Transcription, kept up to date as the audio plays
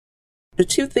The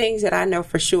two things that I know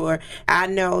for sure, I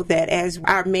know that as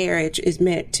our marriage is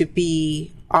meant to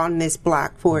be on this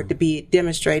block for it to be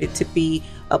demonstrated to be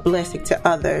a blessing to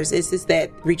others, is that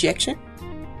rejection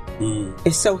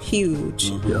is so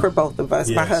huge for both of us,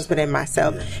 my husband and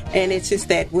myself. And it's just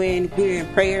that when we're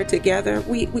in prayer together,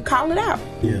 we call it out.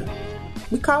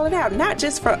 We call it out, not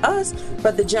just for us,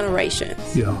 but the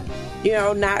generations. You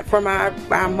know, not from our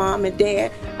mom and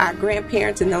dad, our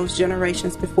grandparents and those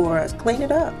generations before us. Clean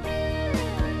it up.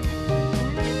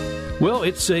 Well,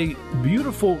 it's a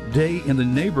beautiful day in the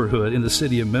neighborhood in the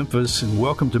city of Memphis, and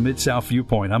welcome to Mid-South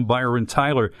Viewpoint. I'm Byron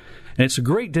Tyler, and it's a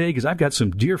great day because I've got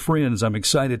some dear friends I'm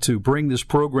excited to bring this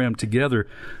program together.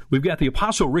 We've got the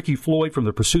Apostle Ricky Floyd from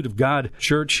the Pursuit of God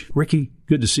Church. Ricky,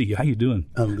 good to see you. How you doing?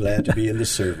 I'm glad to be in the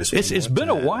service. It's been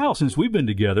a while since we've been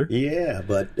together. Yeah,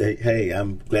 but hey,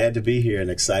 I'm glad to be here and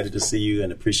excited to see you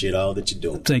and appreciate all that you're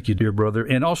doing. Thank you, dear brother.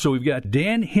 And also we've got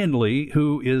Dan Henley,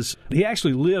 he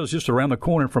actually lives just around the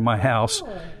corner from my house.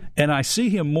 And I see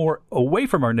him more away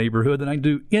from our neighborhood than I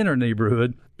do in our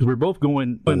neighborhood. We're both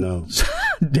going. I know.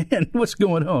 Dan, what's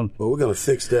going on? Well, we're going to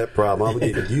fix that problem. I'm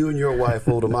going to get you and your wife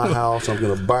over to my house. I'm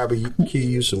going to barbecue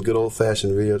you some good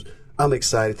old-fashioned ribs. I'm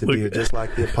excited to be here, just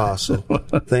like the apostle.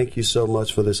 Thank you so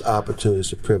much for this opportunity.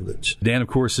 It's a privilege. Dan, of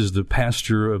course, is the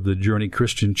pastor of the Journey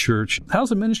Christian Church. How's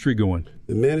the ministry going?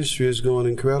 The ministry is going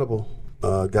incredible.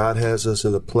 God has us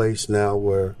in a place now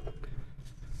where,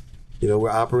 we're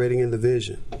operating in the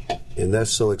vision. And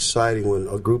that's so exciting when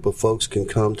a group of folks can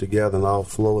come together and all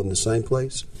flow in the same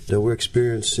place, that we're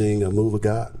experiencing a move of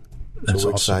God. That's so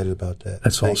we're awesome. excited about that.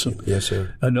 That's Thank awesome. you. Yes,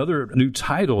 sir. Another new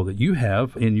title that you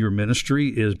have in your ministry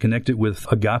is connected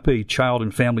with Agape Child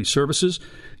and Family Services.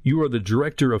 You are the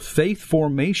Director of Faith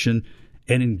Formation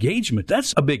and Engagement.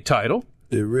 That's a big title.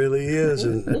 It really is,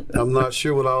 and I'm not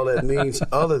sure what all that means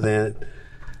other than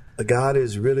God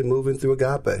is really moving through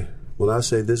Agape. When I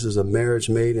say this is a marriage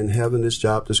made in heaven, this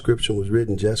job description was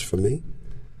written just for me.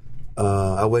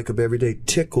 I wake up every day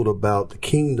tickled about the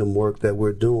kingdom work that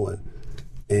we're doing.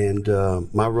 And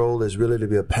my role is really to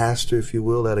be a pastor, if you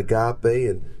will, at Agape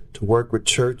and to work with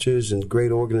churches and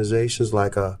great organizations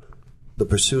like the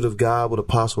Pursuit of God with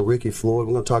Apostle Ricky Floyd.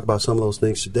 We're going to talk about some of those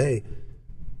things today.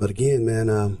 But again,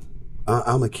 man,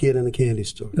 I'm a kid in a candy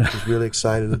store. Just really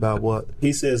excited about what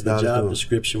he says the God job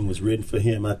description was written for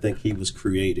him. I think he was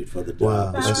created for the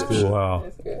job description. Wow.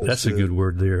 That's a good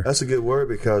word there. That's a good word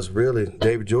because really,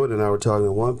 David Jordan and I were talking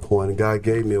at one point, and God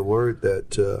gave me a word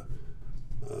that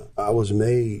I was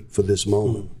made for this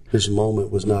moment. This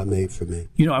moment was not made for me.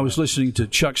 I was listening to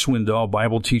Chuck Swindoll,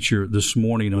 Bible teacher, this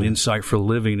morning on Insight for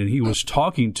Living, and he was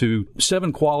talking to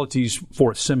 7 qualities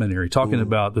for a seminary, talking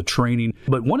about the training.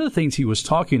 But one of the things he was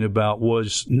talking about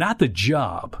was not the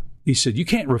job. He said, you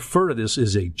can't refer to this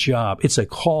as a job. It's a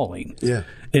calling. Yeah.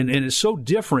 And it's so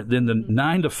different than the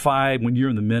 9 to 5 when you're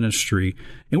in the ministry.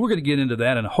 And we're going to get into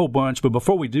that in a whole bunch. But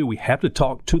before we do, we have to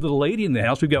talk to the lady in the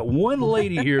house. We've got one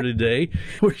lady here today.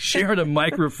 We're sharing a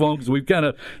microphone because we've kind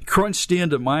of crunched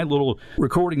into my little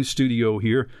recording studio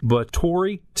here. But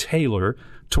Tori Taylor.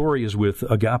 Tori is with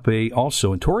Agape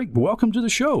also. And Tori, welcome to the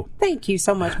show. Thank you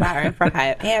so much, Byron, for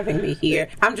having me here.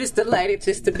 I'm just delighted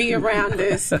just to be around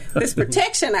this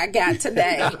protection I got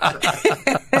today.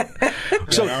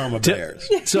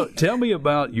 So tell me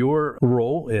about your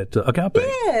role at Agape.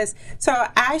 Yes. So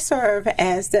I serve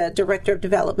as the Director of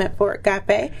Development for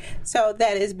Agape. So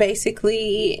that is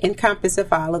basically encompass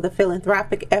of all of the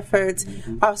philanthropic efforts,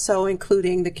 also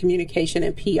including the communication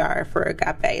and PR for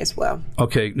Agape as well.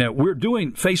 Okay. Now, we're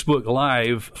doing Facebook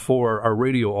Live for our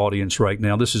radio audience right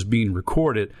now. This is being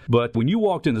recorded. But when you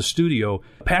walked in the studio,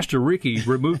 Pastor Ricky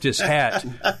removed his hat.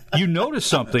 You noticed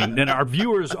something, and our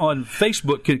viewers on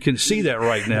Facebook can see that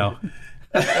right now.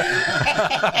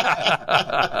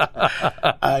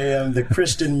 I am the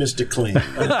Christian Mr. Clean.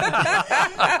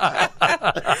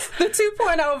 The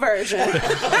 2.0 version.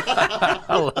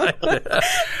 I like that.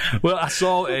 Well, I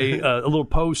saw a little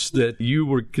post that you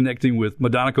were connecting with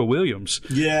Madonico Williams.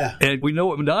 Yeah. And we know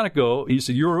what Madonico, you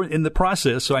said you were in the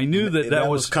process, so I knew that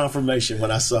was confirmation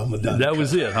when I saw Madonico. That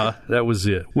was it, huh? That was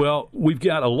it. Well, we've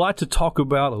got a lot to talk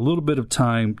about, a little bit of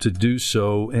time to do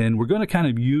so, and we're going to kind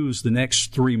of use the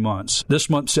next 3 months. This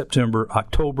month, September,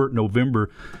 October, November,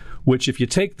 which if you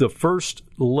take the first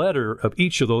letter of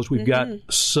each of those, we've got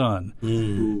Son.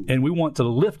 And we want to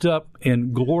lift up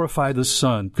and glorify the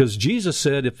Son. Because Jesus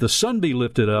said, if the Son be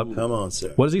lifted up... Come on,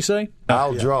 sir. What does he say?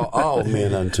 I'll draw all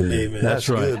men unto me. Amen. That's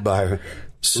right. Good, Byron.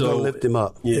 So lift him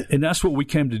up. Yeah. And that's what we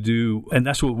came to do, and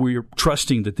that's what we're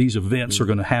trusting that these events are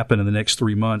going to happen in the next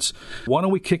 3 months. Why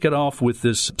don't we kick it off with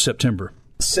this September?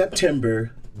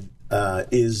 September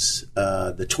is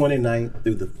the 29th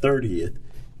through the 30th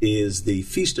is the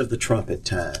Feast of the Trumpet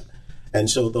time. And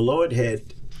so the Lord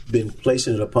had been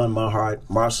placing it upon my heart,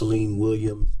 Marceline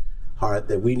Williams' heart,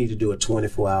 that we need to do a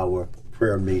 24-hour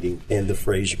prayer meeting in the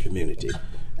Fraser community.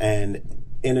 And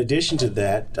in addition to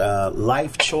that,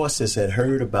 Life Choices had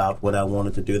heard about what I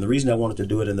wanted to do. And the reason I wanted to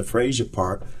do it in the Fraser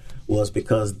Park was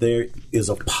because there is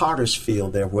a potter's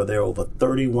field there where there are over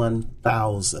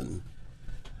 31,000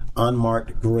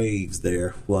 unmarked graves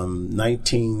there from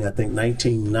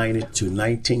 1990 to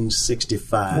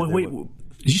 1965. Wait,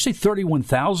 did you say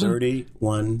 31,000?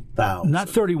 31,000. Not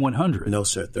 3,100. No,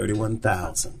 sir,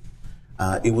 31,000.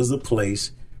 It was a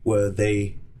place where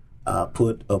they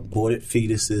put aborted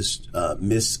fetuses,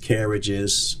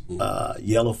 miscarriages,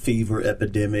 yellow fever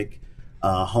epidemic,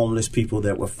 homeless people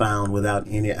that were found without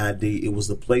any ID. It was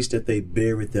the place that they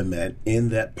buried them at in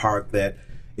that park that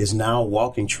is now a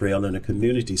walking trail and a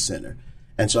community center.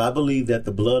 And so I believe that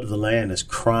the blood of the Lamb is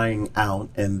crying out,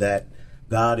 and that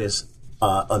God is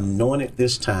anointed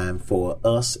this time for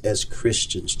us as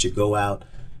Christians to go out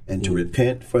and to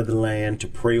repent for the land, to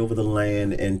pray over the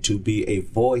land, and to be a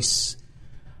voice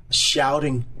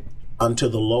shouting unto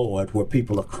the Lord where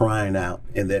people are crying out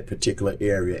in that particular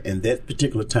area. And that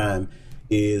particular time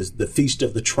is the Feast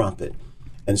of the Trumpet.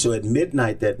 And so at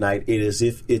midnight that night, it is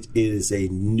if it is a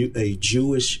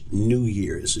Jewish New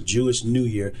Year. It's a Jewish New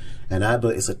Year, and I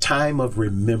believe it's a time of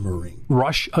remembering.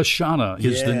 Rosh Hashanah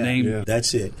is the name. Yeah,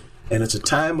 that's it. And it's a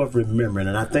time of remembering.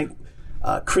 And I think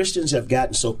Christians have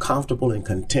gotten so comfortable and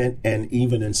content and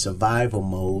even in survival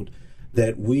mode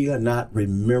that we are not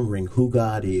remembering who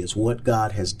God is, what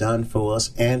God has done for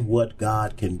us, and what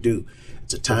God can do.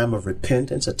 It's a time of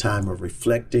repentance, a time of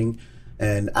reflecting.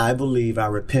 And I believe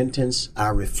our repentance,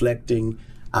 our reflecting,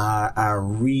 our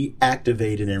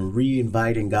reactivating and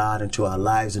re-inviting God into our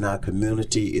lives and our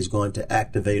community is going to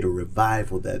activate a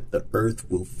revival that the earth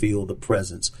will feel the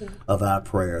presence of our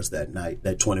prayers that night,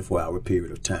 that 24-hour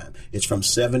period of time. It's from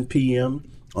 7 p.m.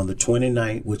 on the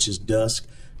 29th, which is dusk,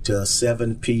 to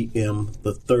 7 p.m.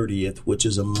 the 30th, which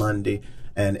is a Monday.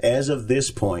 And as of this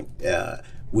point,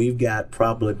 we've got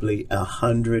probably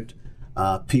 100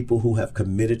 people who have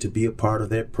committed to be a part of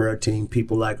that prayer team.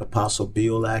 People like Apostle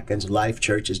Bill Atkins, Life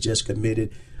Church has just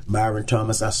committed. Myron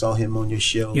Thomas, I saw him on your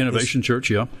show. Innovation Church,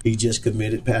 yeah. He just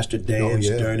committed. Pastor Dan's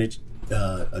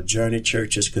Journey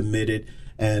Church is committed.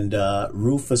 And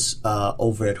Rufus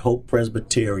over at Hope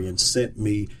Presbyterian sent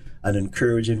me an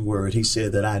encouraging word. He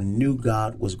said that I knew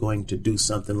God was going to do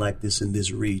something like this in this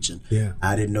region. Yeah.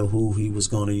 I didn't know who he was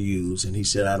going to use. And he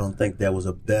said, I don't think there was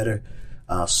a better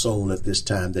soul at this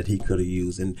time that he could have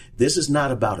used. And this is not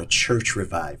about a church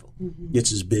revival. Mm-hmm.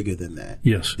 It's is bigger than that.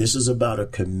 Yes. This is about a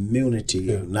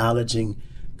community acknowledging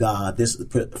God.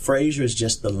 Fraser is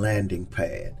just the landing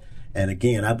pad. And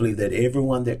again, I believe that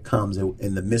everyone that comes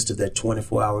in the midst of that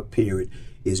 24-hour period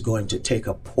is going to take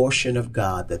a portion of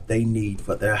God that they need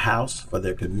for their house, for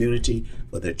their community,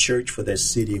 for their church, for their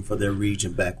city, and for their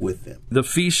region back with them. The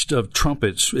Feast of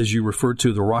Trumpets, as you referred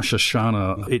to, the Rosh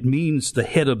Hashanah, it means the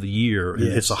head of the year.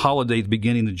 Yes. It's a holiday at the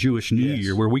beginning of the Jewish New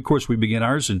Year, where we begin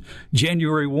ours in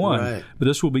January 1. Right. But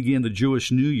this will begin the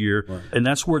Jewish New Year, and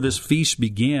that's where this feast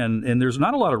began. And there's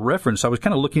not a lot of reference. I was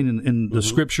kind of looking in the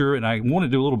Scripture, and I want to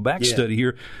do a little back study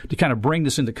here to kind of bring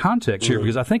this into context here,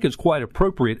 because I think it's quite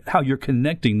appropriate how you're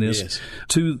connecting this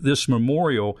to this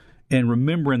memorial and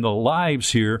remembering the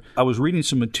lives here. I was reading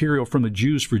some material from the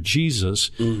Jews for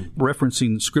Jesus,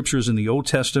 referencing scriptures in the Old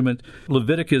Testament.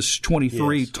 Leviticus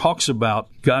 23 talks about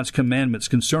God's commandments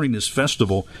concerning this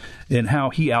festival and how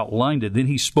he outlined it. Then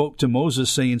he spoke to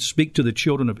Moses, saying, speak to the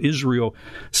children of Israel,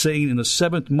 saying, in the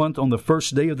 7th month, on the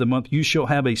first day of the month, you shall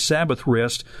have a Sabbath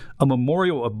rest, a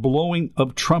memorial of blowing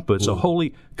of trumpets, a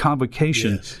holy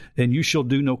convocation, and you shall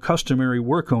do no customary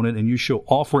work on it, and you shall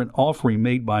offer an offering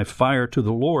made by fire to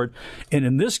the Lord. And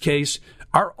in this case,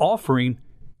 our offering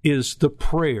is the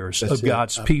prayers of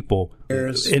God's people.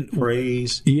 Prayers, and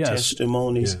praise,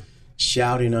 testimonies,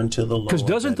 shouting unto the Lord. Because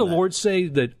doesn't the Lord say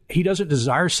that he doesn't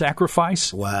desire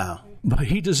sacrifice? Wow. But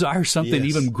he desires something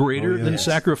even greater than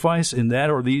sacrifice, and that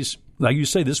are these, like you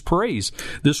say, this praise,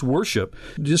 this worship.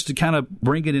 Just to kind of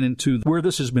bring it into where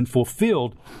this has been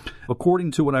fulfilled,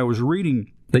 according to what I was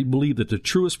reading, they believe that the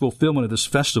truest fulfillment of this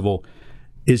festival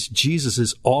is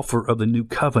Jesus' offer of the new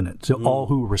covenant to all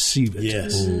who receive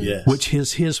it, which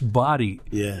is his body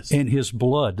and his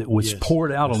blood that was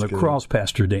poured out on the cross,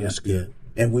 Pastor Dan. That's good.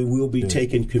 And we will be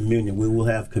taking communion. We will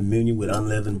have communion with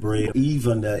unleavened bread.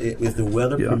 Even if the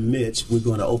weather permits, we're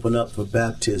going to open up for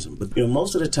baptism. But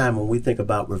most of the time when we think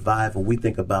about revival, we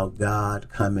think about God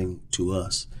coming to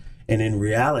us. And in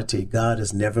reality, God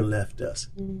has never left us.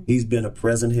 He's been a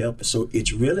present help. So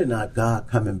it's really not God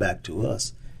coming back to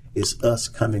us. is us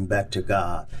coming back to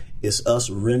God. It's us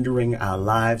rendering our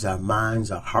lives, our minds,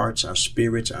 our hearts, our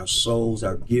spirits, our souls,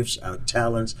 our gifts, our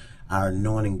talents, our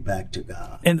anointing back to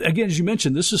God. And again, as you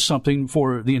mentioned, this is something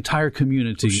for the entire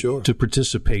community to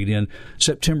participate in.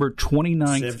 September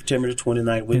 29th. September the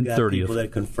 29th. We've got 30th. people that are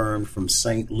confirmed from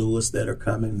St. Louis that are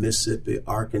coming, Mississippi,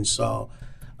 Arkansas.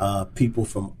 People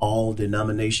from all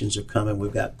denominations are coming.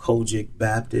 We've got Kojic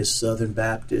Baptist, Southern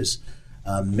Baptist,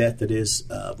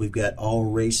 Methodist. We've got all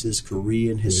races,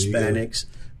 Korean, Hispanics,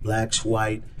 blacks,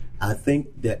 white. I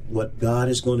think that what God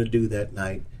is going to do that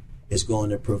night is going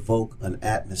to provoke an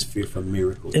atmosphere for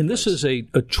miracles. And this is a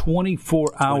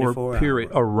 24-hour period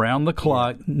around the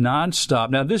clock, nonstop.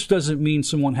 Now, this doesn't mean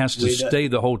someone has to stay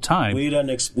the whole time. We don't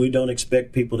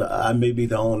expect people to. I may be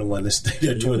the only one that stay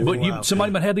there 24 hours. But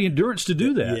somebody might have the endurance to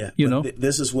do that. Yeah, you know.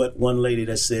 This is what one lady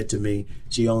that said to me.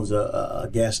 She owns a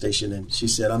gas station, and she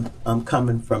said, "I'm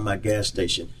coming from my gas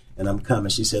station, and I'm coming."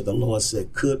 She said, "The Lord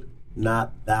said, could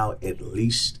not thou at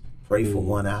least pray for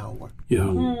 1 hour?" Yeah.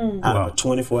 Out of a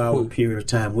 24-hour period of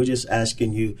time. We're just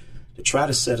asking you to try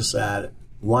to set aside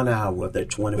 1 hour of that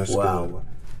 24-hour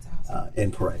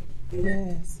and pray.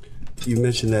 Yes. You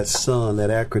mentioned that SON, that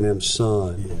acronym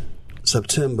SON. Yeah.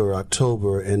 September,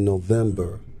 October, and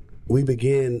November. We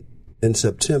begin in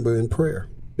September in prayer,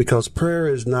 because prayer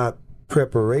is not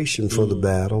preparation for the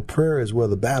battle. Prayer is where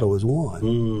the battle is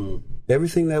won.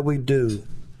 Everything that we do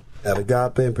at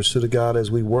Agape and Pursuit of God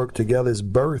as we work together is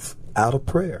birthed out of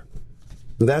prayer.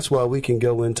 And that's why we can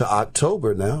go into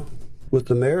October now with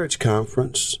the marriage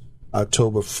conference,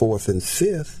 October 4th and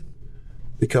 5th,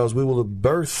 because we will have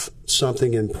birthed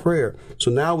something in prayer.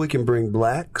 So now we can bring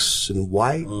blacks and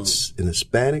whites and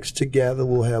Hispanics together.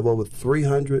 We'll have over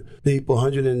 300 people,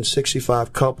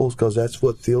 165 couples, because that's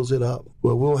what fills it up.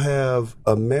 Well, we'll have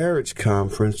a marriage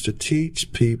conference to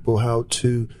teach people how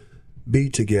to be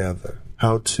together,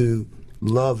 how to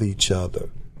love each other,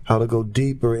 how to go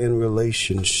deeper in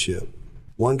relationship.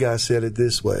 One guy said it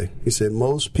this way. He said,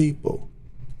 most people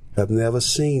have never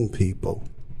seen people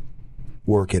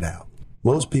work it out.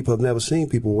 Most people have never seen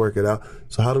people work it out.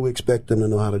 So how do we expect them to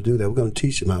know how to do that? We're going to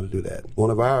teach them how to do that.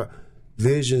 One of our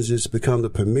visions is to become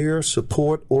the premier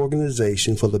support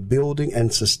organization for the building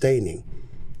and sustaining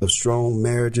of strong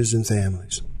marriages and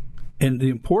families. And the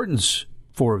importance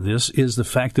for this is the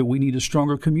fact that we need a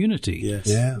stronger community. Yes.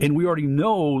 Yeah. And we already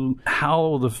know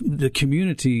how the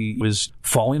community is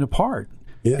falling apart.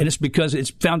 Yeah. And it's because it's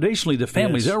foundationally the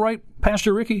family. Yes. Is that right,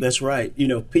 Pastor Ricky? That's right. You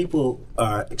know, people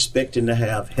are expecting to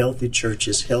have healthy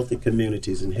churches, healthy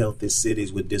communities, and healthy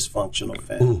cities with dysfunctional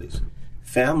families.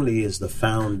 Family is the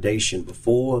foundation.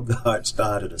 Before God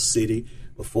started a city,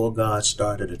 before God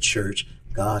started a church,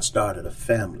 God started a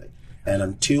family. And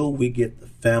until we get the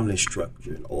family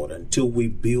structure in order, until we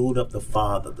build up the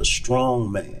father, the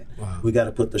strong man, we got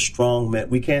to put the strong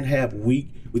man. We can't have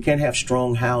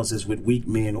strong houses with weak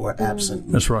men or absent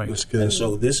men. That's right. That's good. And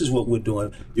so this is what we're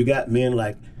doing. You got men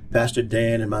like Pastor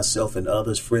Dan and myself and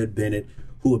others, Fred Bennett,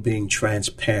 who are being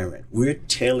transparent. We're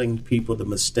telling people the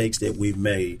mistakes that we've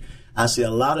made. I see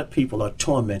a lot of people are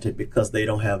tormented because they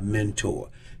don't have mentor.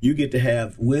 You get to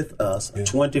have with us a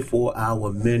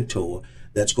 24-hour mentor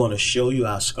that's going to show you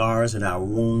our scars and our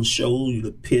wounds, show you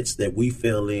the pits that we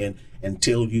fell in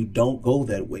until you don't go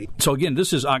that way. So again,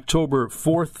 this is October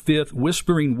 4th, 5th,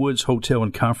 Whispering Woods Hotel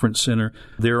and Conference Center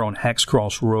there on Hacks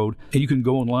Cross Road. And you can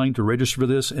go online to register for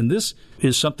this. And this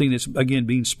is something that's, again,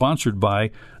 being sponsored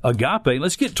by Agape.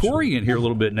 Let's get Tori in here a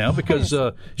little bit now, because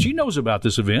she knows about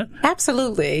this event.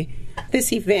 Absolutely.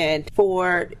 This event,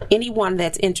 for anyone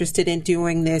that's interested in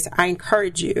doing this, I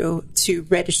encourage you to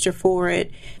register for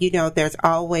it. You know, there's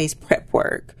always prep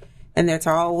work, and there's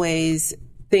always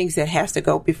things that has to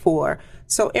go before.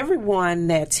 So everyone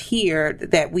that's here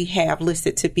that we have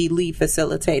listed to be lead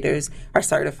facilitators are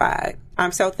certified.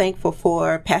 I'm so thankful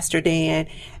for Pastor Dan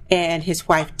and his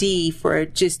wife Dee for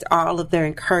just all of their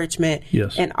encouragement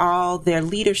and all their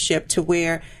leadership, to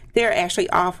where they're actually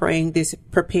offering this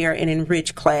Prepare and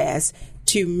Enrich class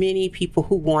to many people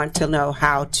who want to know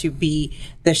how to be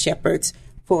the shepherds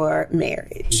for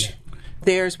marriage. Yeah.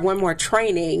 There's one more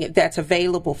training that's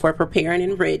available for Prepare and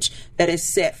Enrich that is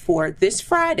set for this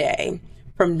Friday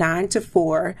from 9 to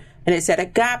 4, and it's at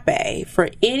Agape.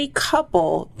 For any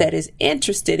couple that is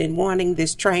interested in wanting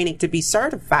this training to be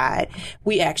certified,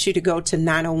 we ask you to go to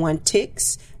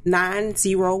 901-TIX,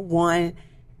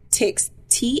 901-TIX,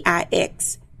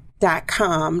 TIX,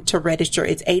 .com to register.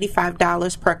 It's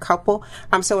 $85 per couple.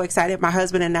 I'm so excited. My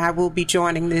husband and I will be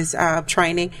joining this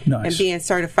training and being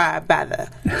certified by the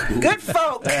good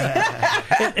folk.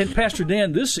 and Pastor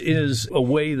Dan, this is a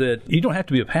way that you don't have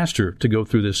to be a pastor to go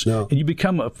through this. No. And you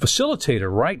become a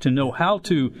facilitator, right, to know how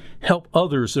to help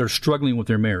others that are struggling with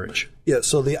their marriage. Yeah,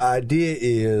 so the idea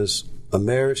is a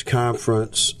marriage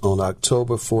conference on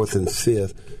October 4th and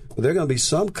 5th. But there are going to be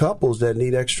some couples that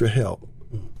need extra help.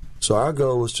 So our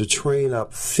goal is to train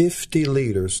up 50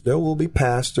 leaders. There will be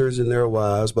pastors and their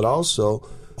wives, but also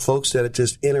folks that are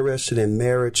just interested in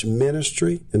marriage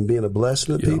ministry and being a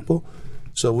blessing to people.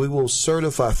 So we will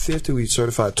certify 50. We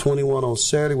certified 21 on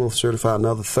Saturday. We'll certify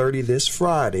another 30 this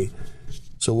Friday.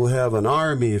 So we'll have an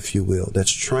army, if you will,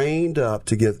 that's trained up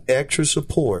to give extra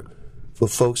support for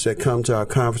folks that come to our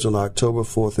conference on October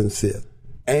 4th and 5th.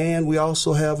 And we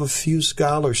also have a few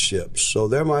scholarships. So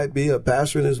there might be a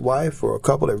pastor and his wife or a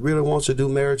couple that really wants to do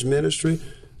marriage ministry,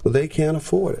 but they can't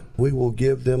afford it. We will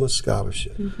give them a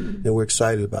scholarship. And we're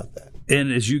excited about that.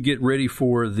 And as you get ready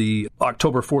for the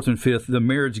October 4th and 5th, the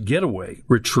Marriage Getaway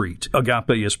Retreat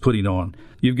Agape is putting on.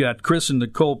 You've got Chris and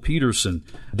Nicole Peterson,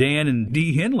 Dan and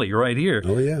Dee Henley right here.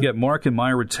 Oh, yeah. You've got Mark and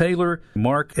Myra Taylor,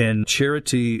 Mark and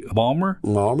Charity Balmer.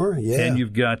 Yeah. And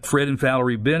you've got Fred and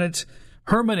Valerie Bennett,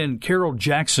 Herman and Carol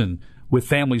Jackson with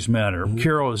Families Matter.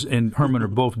 Carol and Herman are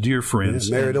both dear friends.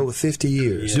 Yeah, married over 50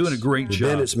 years. Doing a great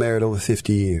job. Bennett's married over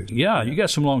 50 years. Yeah, you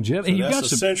got some longevity. So and you've that's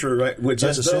got a century, right? With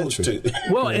just those two.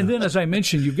 Well, and then as I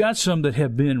mentioned, you've got some that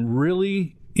have been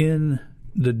really in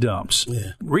the dumps.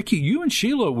 Yeah. Ricky, you and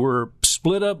Sheila were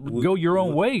split up, go your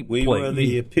own way. We were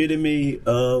the epitome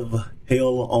of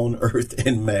hell on earth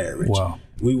in marriage. Wow.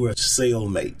 We were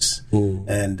cellmates.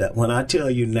 And when I tell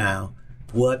you now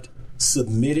what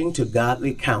submitting to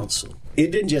godly counsel,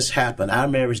 it didn't just happen. Our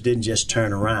marriage didn't just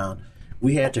turn around.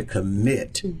 We had to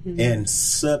commit and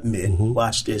submit,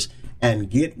 watch this, and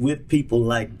get with people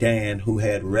like Dan who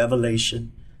had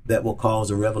revelation that will cause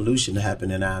a revolution to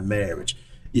happen in our marriage.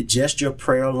 Just your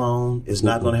prayer alone is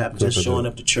not going to happen. Just showing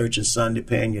up to church on Sunday,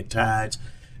 paying your tithes.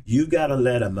 You got to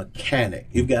let a mechanic,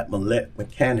 you've got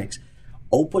mechanics,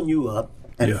 open you up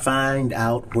and find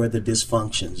out where the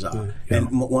dysfunctions are.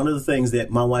 And one of the things that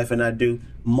my wife and I do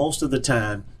most of the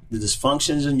time, the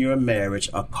dysfunctions in your marriage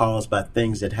are caused by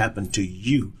things that happened to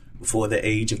you before the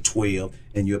age of 12,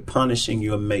 and you're punishing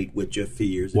your mate with your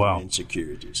fears and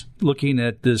insecurities. Looking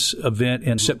at this event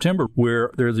in September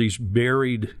where there are these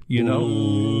buried,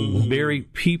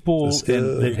 buried people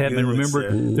that have been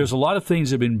remembered. There's a lot of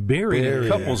things that have been buried in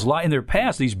couples' life in their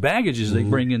past, these baggages they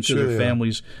bring into their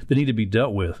families that need to be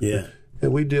dealt with. Yeah.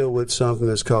 And we deal with something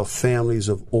that's called families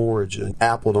of origin.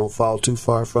 Apple don't fall too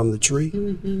far from the tree.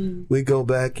 We go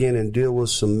back in and deal with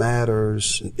some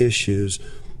matters and issues.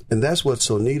 And that's what's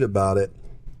so neat about it.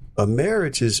 A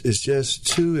marriage is just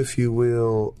two, if you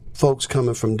will, folks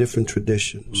coming from different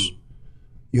traditions.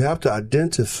 You have to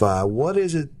identify what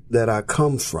is it that I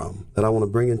come from that I want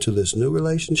to bring into this new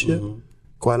relationship.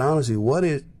 Quite honestly, what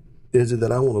is it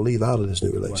that I want to leave out of this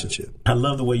new relationship? I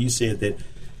love the way you said that.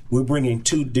 We're bringing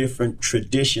two different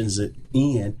traditions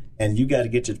in, and you got to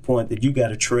get to the point that you got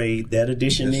to trade that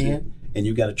addition in, and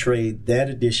you got to trade that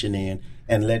addition in,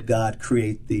 and let God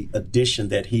create the addition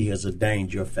that He has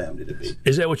ordained your family to be.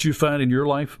 Is that what you find in your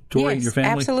life, Tori, and your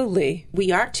family? Absolutely.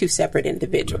 We are two separate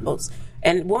individuals.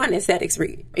 And one is that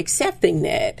accepting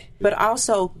that, but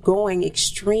also going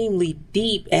extremely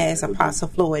deep, as Apostle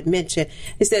Floyd mentioned,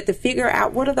 is that to figure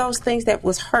out what are those things that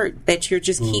was hurt that you're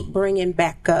just keep bringing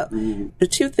back up. The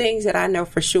two things that I know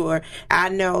for sure, I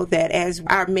know that as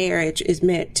our marriage is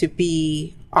meant to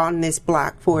be on this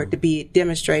block for it to be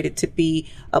demonstrated to be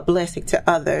a blessing to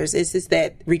others, is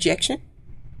that rejection.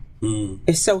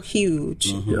 It's so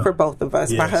huge for both of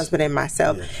us, my husband and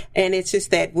myself. And it's just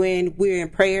that when we're in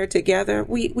prayer together,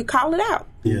 we call it out.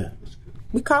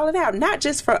 We call it out, not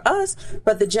just for us,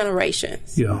 but the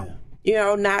generations. You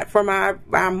know, not from our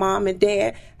mom and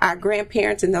dad, our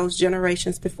grandparents and those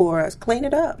generations before us. Clean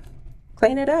it up.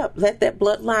 Clean it up. Let that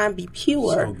bloodline be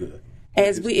pure. So good.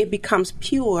 As it becomes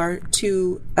pure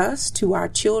to us, to our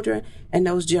children, and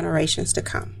those generations to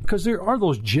come. Because there are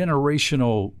those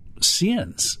generational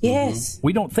sins. Yes.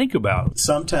 We don't think about.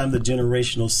 Sometimes the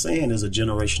generational sin is a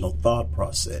generational thought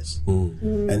process.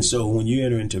 And so when you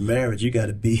enter into marriage, you got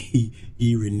to be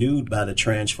renewed by the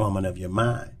transforming of your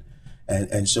mind.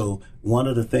 And so one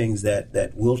of the things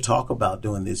that we'll talk about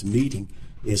during this meeting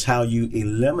is how you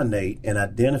eliminate and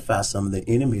identify some of the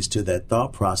enemies to that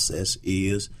thought process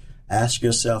is ask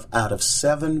yourself, out of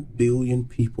 7 billion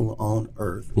people on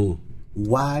earth,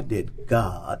 why did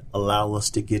God allow us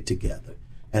to get together?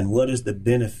 And what is the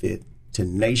benefit to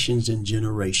nations and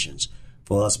generations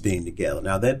for us being together.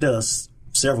 Now, that does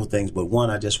several things, but one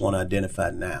I just want to identify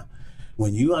now.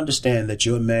 When you understand that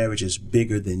your marriage is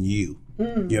bigger than you,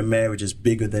 your marriage is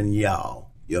bigger than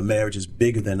y'all, your marriage is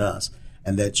bigger than us,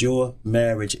 and that your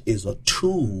marriage is a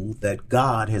tool that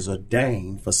God has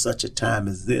ordained for such a time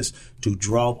as this to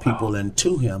draw people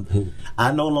into Him.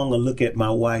 I no longer look at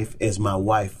my wife as my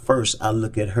wife first. I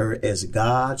look at her as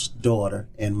God's daughter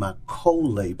and my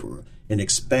co-laborer in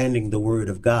expanding the Word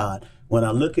of God. When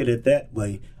I look at it that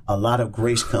way, a lot of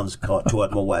grace comes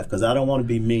toward my wife, because I don't want to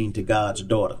be mean to God's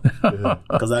daughter,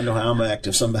 because I know how I'm going to act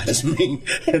if somebody's mean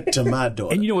to my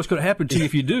daughter. And you know what's going to happen to you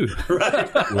if you do.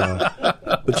 Right. Well,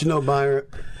 but you know, Byron,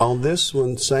 on this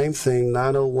one, same thing,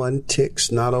 901 TIX,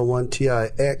 901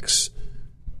 TIX.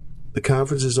 The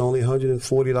conference is only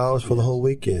 $140 for the whole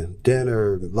weekend.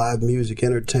 Dinner, live music,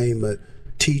 entertainment,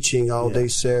 teaching all day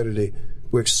Saturday.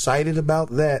 We're excited about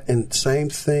that. And same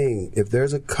thing, if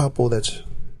there's a couple that's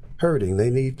hurting, they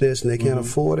need this and they can't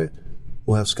afford it,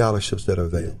 we'll have scholarships that are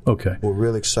available. Okay. We're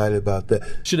really excited about that.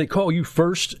 Should they call you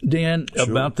first, Dan,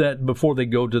 about that before they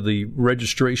go to the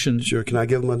registration? Sure. Can I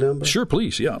give them a number? Sure,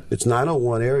 please, yeah. It's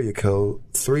 901 area code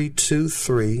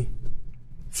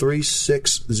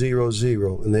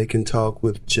 323-3600, and they can talk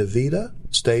with Javita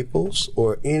Staples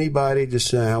or anybody just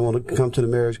saying, I want to come to the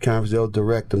marriage conference. They'll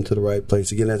direct them to the right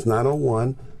place. Again, that's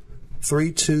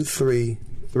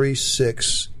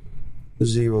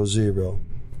 901-323-3600.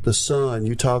 The Son,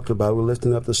 you talked about, we're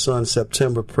lifting up the Son,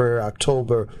 September prayer,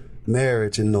 October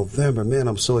marriage, and November. Man,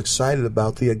 I'm so excited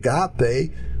about the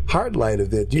Agape Heartlight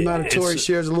event. Do you mind if Tori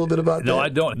shares a little bit about that? No, I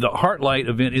don't. The Heartlight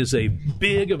event is a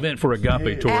big event for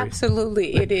Agape, Tori.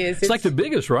 Absolutely, it is. It's like the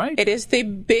biggest, right? It is the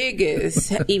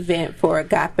biggest event for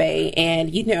Agape.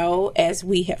 And, you know, as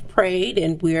we have prayed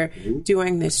and we're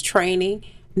doing this training,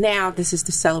 now this is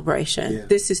the celebration. Yeah.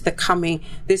 This is the coming.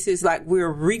 This is like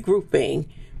we're regrouping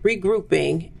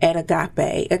at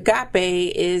Agape.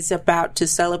 Agape is about to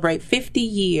celebrate 50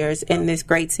 years in this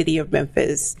great city of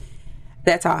Memphis.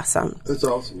 That's awesome. That's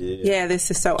awesome. Yeah,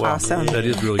 this is so awesome. That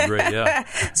is really great, yeah.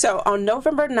 So on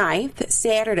November 9th,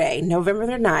 Saturday, November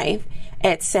the 9th,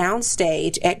 at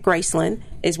Soundstage at Graceland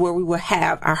is where we will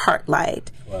have our Heartlight.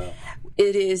 Wow.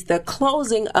 It is the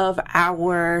closing of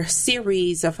our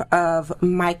series of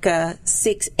Micah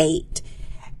 6:8.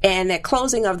 And at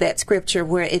closing of that scripture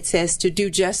where it says to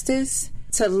do justice,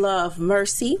 to love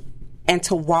mercy, and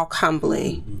to walk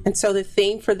humbly. And so the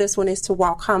theme for this one is to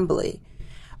walk humbly.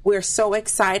 We're so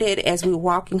excited as we're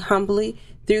walking humbly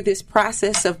through this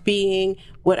process of being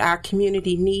what our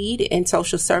community need in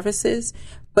social services.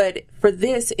 But for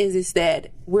this is that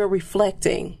we're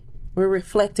reflecting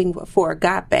for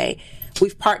Agape.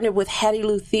 We've partnered with Hattie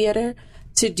Lou Theater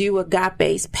to do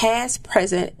Agape's past,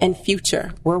 present, and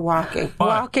future. We're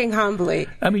walking humbly.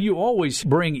 I mean, you always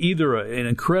bring either an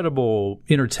incredible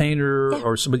entertainer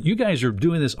or somebody. You guys are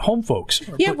doing this home folks.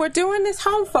 Yeah, we're doing this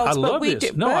home folks. I love this.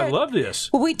 I love this.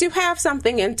 But we do have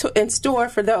something in store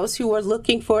for those who are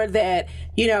looking for that,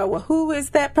 you know, well, who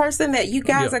is that person that you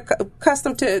guys are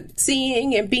accustomed to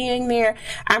seeing and being there?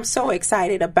 I'm so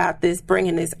excited about this,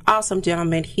 bringing this awesome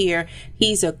gentleman here.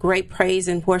 He's a great praise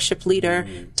and worship leader,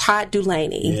 Todd Dulaney.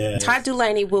 Yes. Todd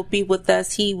Dulaney will be with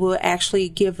us. He will actually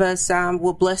give us,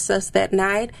 will bless us that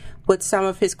night with some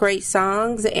of his great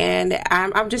songs, and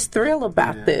I'm just thrilled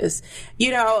about this.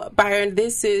 You know, Byron,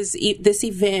 this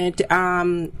event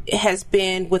has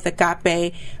been with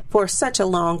Agape for such a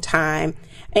long time.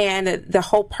 And the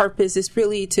whole purpose is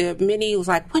really many was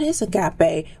like, what is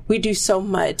Agape? We do so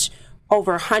much.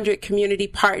 Over 100 community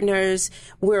partners.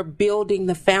 We're building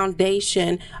the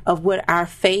foundation of what our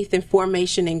faith and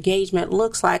formation engagement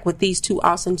looks like with these two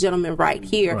awesome gentlemen right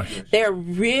here. Right. They're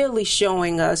really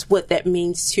showing us what that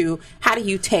means to how do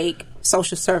you take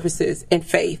social services and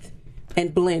faith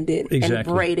and blend it and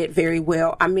braid it very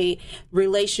well. I mean,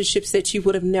 relationships that you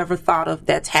would have never thought of,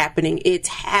 that's happening. It's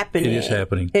happening. It is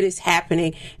happening. It is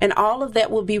happening. And all of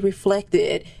that will be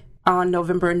reflected on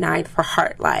November 9th for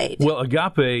Heartlight. Well,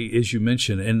 Agape, as you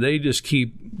mentioned, and they just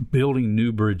keep building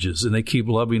new bridges, and they keep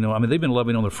loving on. I mean, they've been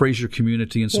loving on the Fraser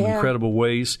community in some incredible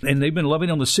ways, and they've been loving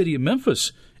on the city of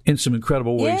Memphis in some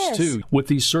incredible ways, too, with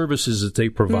these services that they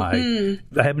provide.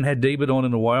 Mm-hmm. I haven't had David on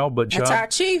in a while, but that's our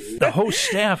chief. The whole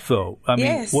staff, though, I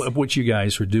mean, what you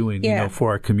guys are doing, you know, for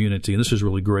our community, and this is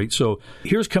really great. So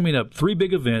here's coming up 3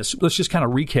 big events. Let's just kind of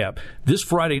recap. This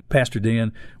Friday, Pastor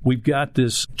Dan, we've got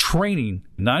this training,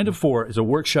 9 to 4, is a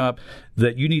workshop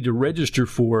that you need to register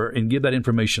for and give that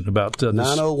information about this.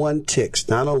 901 TIX,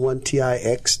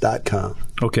 901TIX.com.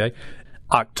 Okay.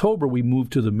 October, we move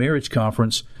to the marriage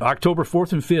conference. October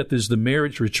 4th and 5th is the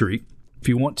marriage retreat. If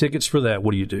you want tickets for that,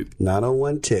 what do you do?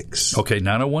 901 Ticks. Okay,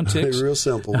 901 Ticks. Real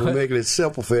simple. We're making it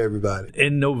simple for everybody.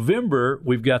 In November,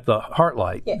 we've got the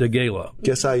Heartlight, the gala.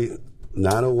 Guess how you...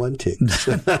 901 Ticks.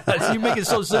 You make it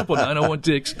so simple, 901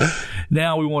 Ticks.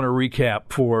 Now we want to recap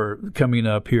for coming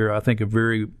up here, I think, a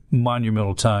very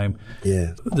monumental time.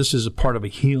 Yeah. This is a part of a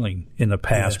healing in the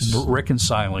past,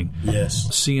 reconciling,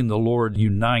 seeing the Lord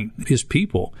unite his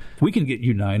people. If we can get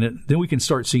united, then we can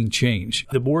start seeing change.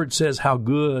 The Word says how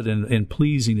good and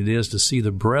pleasing it is to see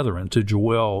the brethren to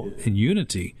dwell in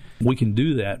unity. We can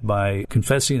do that by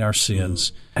confessing our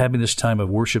sins, having this time of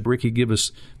worship. Ricky, give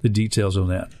us the details on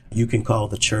that. You can call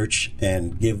the church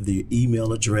and give the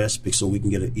email address so we can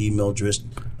get an email address.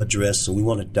 So we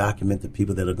want to document the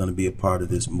people that are going to be a part of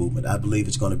this movement. I believe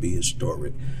it's going to be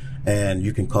historic. And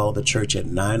you can call the church at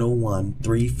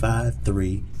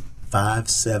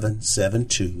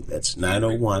 901-353-5772. That's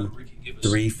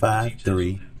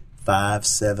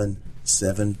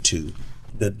 901-353-5772.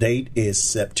 The date is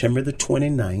September the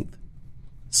 29th,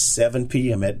 7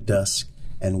 p.m. at dusk.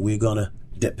 And we're going to,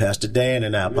 Pastor Dan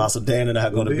and I, Apostle Dan and I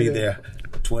are going to be there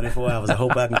 24 hours. I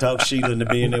hope I can talk Sheila into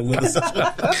being there with us.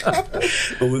 But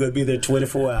we're going to be there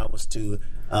 24 hours to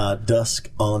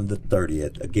dusk on the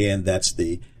 30th. Again, that's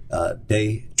the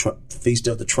day, Feast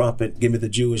of the Trumpet. Give me the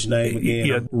Jewish name again.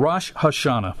 Yeah, Rosh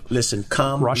Hashanah. Listen,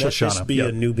 come. Rosh Let Hashanah. this be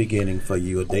a new beginning for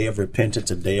you, a day of repentance,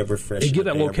 a day of refreshing. Hey, give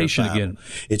that location again.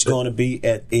 It's going to be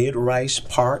at Ed Rice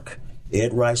Park.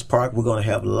 Ed Rice Park. We're going to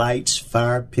have lights,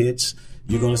 fire pits.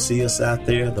 You're going to see us out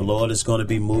there. The Lord is going to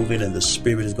be moving, and the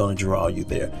Spirit is going to draw you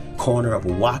there. Corner of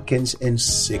Watkins and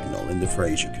Signal in the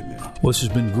Fraser community. Well, this has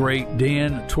been great.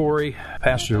 Dan, Tori,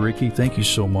 Pastor Ricky, thank you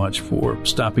so much for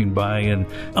stopping by and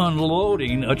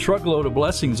unloading a truckload of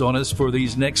blessings on us for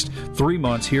these next 3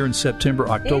 months here in September,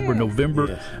 October,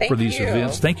 November for these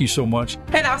events. Thank you so much.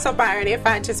 And also, Byron, if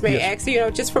I just may ask,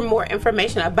 just for more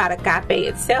information about Agape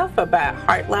itself, about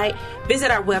Heartlight, visit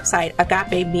our website,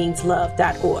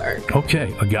 agapemeanslove.org.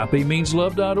 Okay,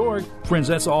 agapemeanslove.org. Friends,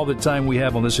 that's all the time we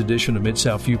have on this edition of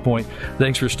Mid-South Viewpoint.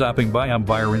 Thanks for stopping by. I'm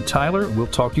Byron Tyler. We'll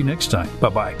talk to you next time.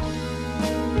 Bye-bye.